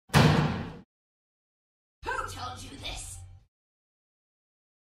told you this?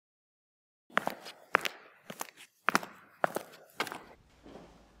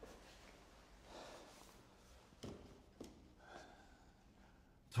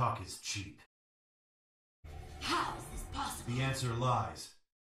 Talk is cheap. How is this possible? The answer lies.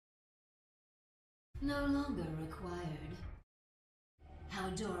 No longer required. How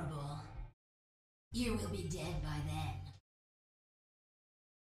adorable. You will be dead by then.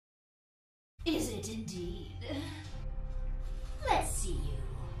 Is it indeed? Let's see you.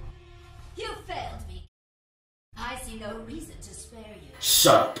 You failed me. I see no reason to spare you.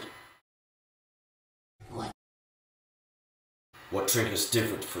 Shut up. What? What trick is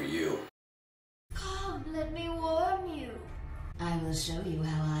different for you? Come, let me warn you. I will show you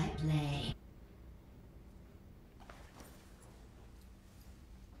how I play.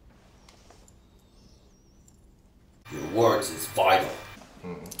 Your words is vital.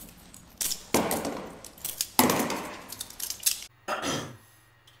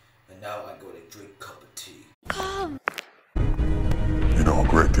 And now I'm going to drink a cup of tea. Come. You know a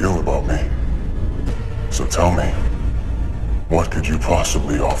great deal about me. So tell me, what could you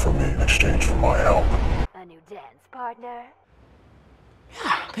possibly offer me in exchange for my help? A new dance partner?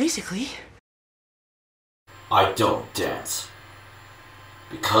 Yeah, basically. I don't dance.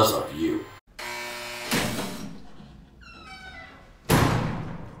 Because of you.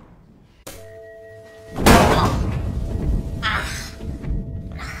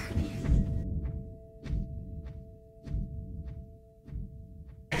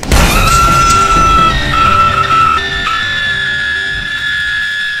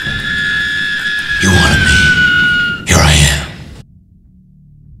 You wanted me. Here I am.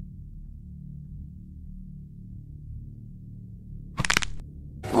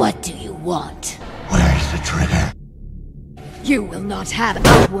 What do you want? Where's the trigger? You will not have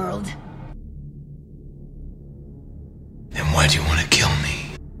Outworld. Then why do you want to kill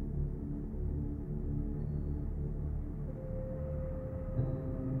me?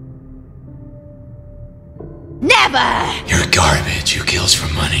 Never! You're garbage who kills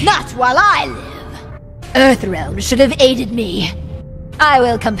for money. Not while I live. Earthrealm should have aided me. I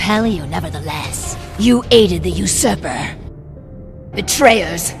will compel you nevertheless. You aided the usurper.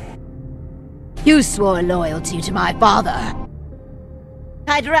 Betrayers. You swore loyalty to my father.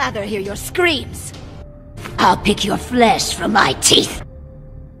 I'd rather hear your screams. I'll pick your flesh from my teeth.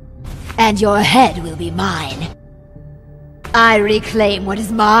 And your head will be mine. I reclaim what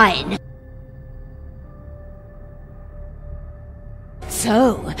is mine.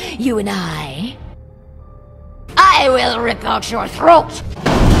 So, you and I will rip out your throat!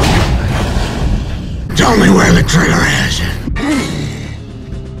 Tell me where the trigger is.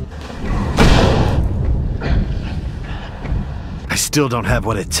 I still don't have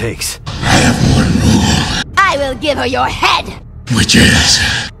what it takes. I have one rule, I will give her your head! which is...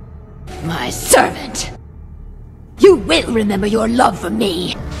 My servant! You will remember your love for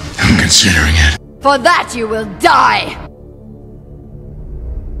me! I'm considering it. For that you will die!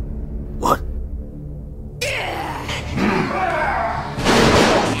 What?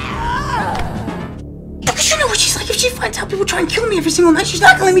 Because you know what she's like. If she finds out people try and kill me every single night, she's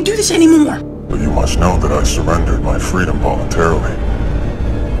not gonna let me do this anymore. But you must know that I surrendered my freedom voluntarily.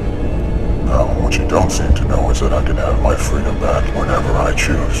 Now, what you don't seem to know is that I can have my freedom back whenever I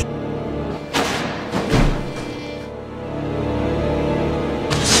choose.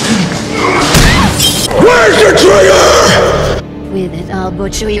 Where's the trigger? With it, I'll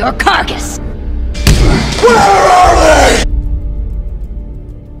butcher your carcass! Where are they?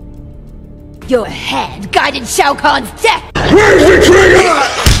 Your head guided Shao Kahn's death! Where's the trigger?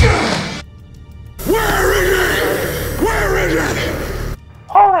 Where is it? Where is it?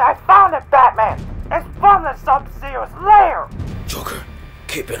 Holy, I found it, Batman! It's from the Sub-Zero's lair! Joker,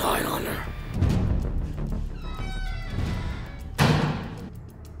 keep an eye on her.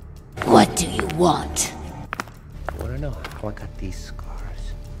 What do you want? I wanna know how I got these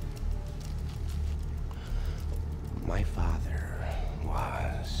scars. My father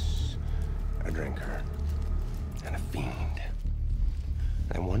was a drinker and a fiend.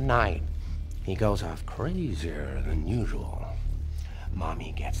 And one night, he goes off crazier than usual.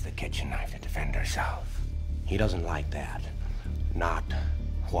 Mommy gets the kitchen knife to defend herself. He doesn't like that. Not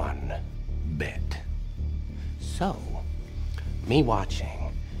one bit. So, me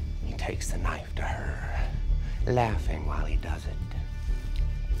watching, he takes the knife to her, laughing while he does it.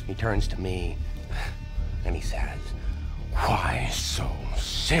 He turns to me and he says, "Why so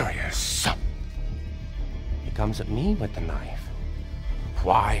serious?" He comes at me with the knife.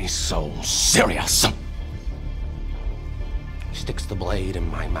 "Why so serious?" He sticks the blade in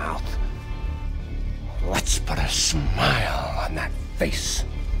my mouth. Let's put a smile on that face.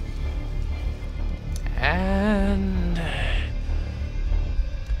 And...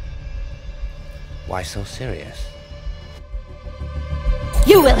 why so serious?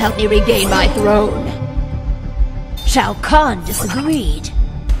 You will help me regain my throne. Shao Kahn disagreed.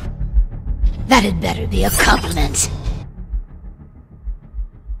 That had better be a compliment.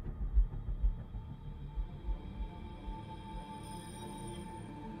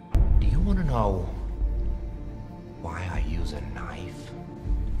 Do you want to know why I use a knife?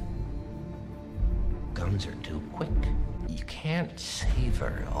 Guns are too quick. You can't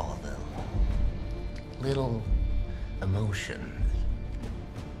savor all the little emotions.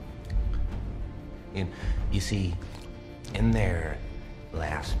 You see, in their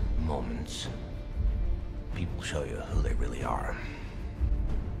last moments, people show you who they really are.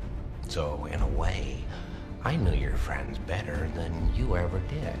 So, in a way, I knew your friends better than you ever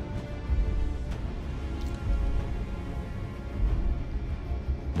did.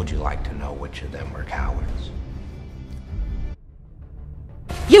 Would you like to know which of them were cowards?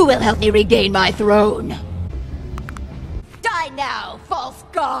 You will help me regain my throne. Die now, false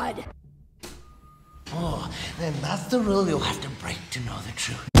god! Oh, then that's the rule you'll have to break to know the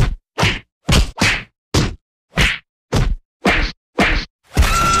truth.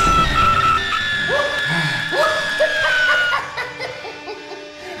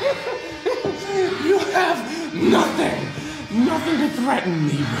 You have nothing to threaten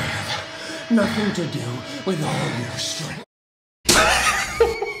me with. Nothing to do with all your strength.